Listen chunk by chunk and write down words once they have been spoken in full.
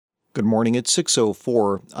Good morning. It's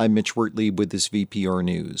 6:04. I'm Mitch Wertlieb with this VPR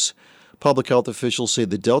News. Public health officials say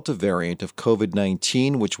the Delta variant of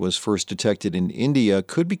COVID-19, which was first detected in India,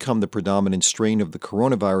 could become the predominant strain of the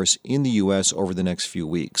coronavirus in the U.S. over the next few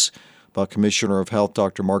weeks. But Commissioner of Health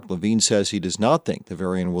Dr. Mark Levine says he does not think the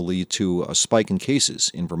variant will lead to a spike in cases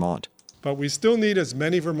in Vermont. But we still need as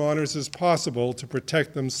many Vermonters as possible to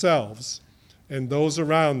protect themselves and those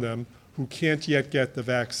around them who can't yet get the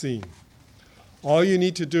vaccine. All you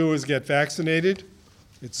need to do is get vaccinated.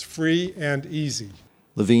 It's free and easy.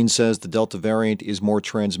 Levine says the Delta variant is more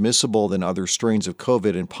transmissible than other strains of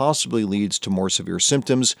COVID and possibly leads to more severe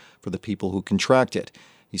symptoms for the people who contract it.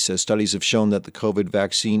 He says studies have shown that the COVID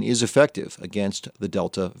vaccine is effective against the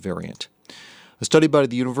Delta variant. A study by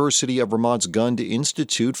the University of Vermont's Gund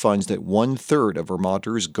Institute finds that 1/3 of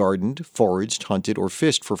Vermonters gardened, foraged, hunted, or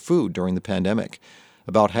fished for food during the pandemic.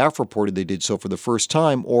 About half reported they did so for the first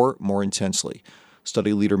time or more intensely.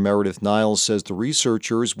 Study leader Meredith Niles says the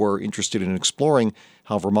researchers were interested in exploring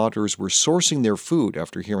how Vermonters were sourcing their food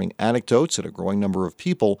after hearing anecdotes that a growing number of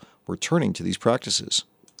people were turning to these practices.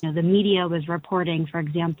 The media was reporting, for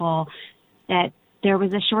example, that there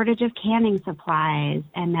was a shortage of canning supplies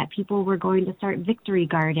and that people were going to start victory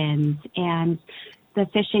gardens. And the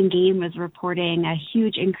Fish and Game was reporting a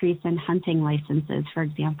huge increase in hunting licenses, for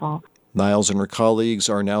example. Niles and her colleagues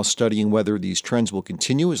are now studying whether these trends will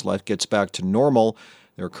continue as life gets back to normal.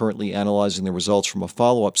 They're currently analyzing the results from a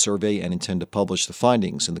follow-up survey and intend to publish the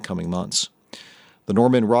findings in the coming months. The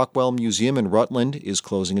Norman Rockwell Museum in Rutland is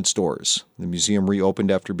closing its doors. The museum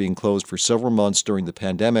reopened after being closed for several months during the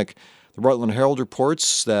pandemic. The Rutland Herald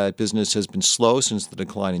reports that business has been slow since the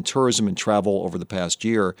decline in tourism and travel over the past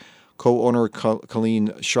year. Co-owner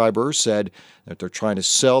Colleen Schreiber said that they're trying to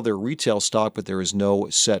sell their retail stock, but there is no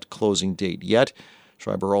set closing date yet.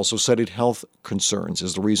 Schreiber also cited health concerns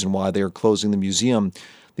as the reason why they are closing the museum.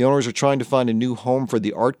 The owners are trying to find a new home for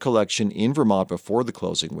the art collection in Vermont before the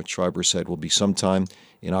closing, which Schreiber said will be sometime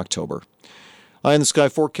in October. Eye in the sky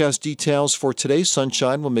forecast details for today.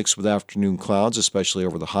 Sunshine will mix with afternoon clouds, especially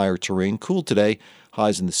over the higher terrain. Cool today,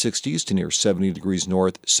 highs in the 60s to near 70 degrees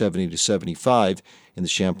north, 70 to 75 in the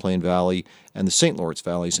Champlain Valley and the St. Lawrence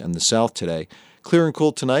Valleys and the south today. Clear and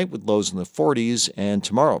cool tonight with lows in the 40s, and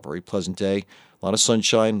tomorrow, very pleasant day. A lot of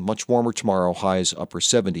sunshine, much warmer tomorrow, highs upper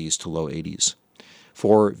 70s to low 80s.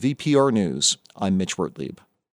 For VPR News, I'm Mitch Wertlieb.